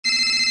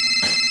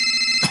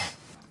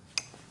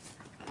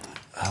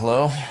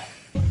Hello?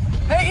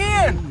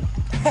 Hey, Ian!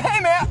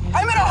 Hey, man,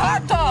 I'm in a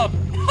hot tub!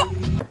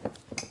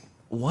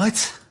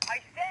 What? I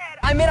said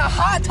I'm in a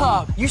hot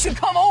tub! You should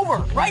come over,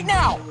 right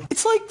now!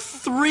 It's like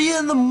 3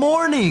 in the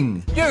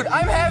morning. Dude,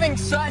 I'm having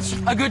such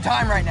a good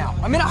time right now.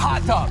 I'm in a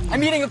hot tub.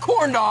 I'm eating a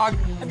corn dog.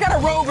 I've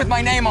got a robe with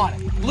my name on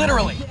it.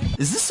 Literally.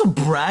 Is this a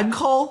brag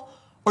call?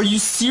 Are you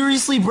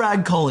seriously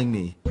brag calling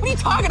me? What are you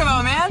talking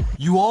about, man?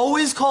 You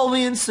always call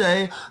me and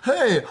say,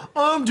 hey,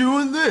 I'm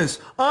doing this.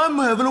 I'm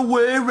having a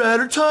way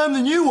radder time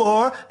than you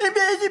are. Dude,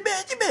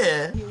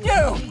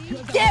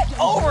 get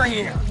over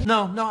here.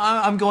 No,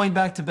 I'm going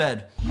back to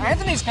bed.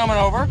 Anthony's coming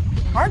over.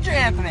 Aren't you,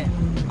 Anthony?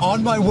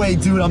 On my way,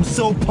 dude. I'm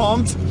so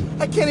pumped.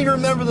 I can't even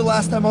remember the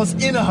last time I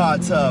was in a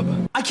hot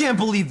tub. I can't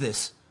believe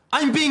this.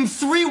 I'm being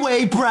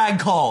 3-way brag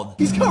called.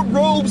 He's got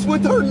robes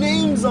with our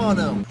names on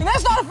them. And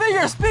that's not a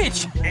figure of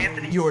speech.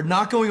 Anthony, you are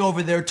not going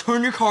over there.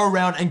 Turn your car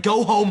around and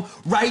go home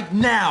right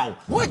now.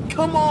 What?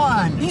 Come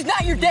on. He's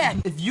not your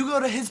dad. If you go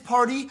to his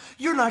party,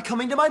 you're not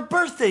coming to my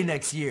birthday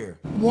next year.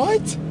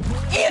 What?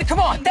 Ian,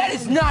 come on. That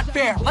is not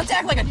fair. Let's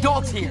act like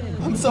adults here.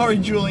 I'm sorry,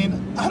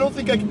 Julian. I don't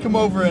think I can come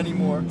over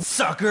anymore.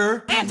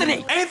 Sucker.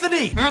 Anthony!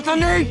 Anthony!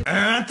 Anthony!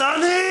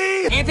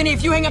 Anthony! Anthony,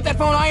 if you hang up that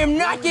phone, I am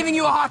not giving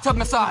you a hot tub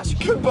massage.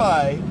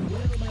 Goodbye.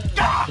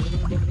 Ah!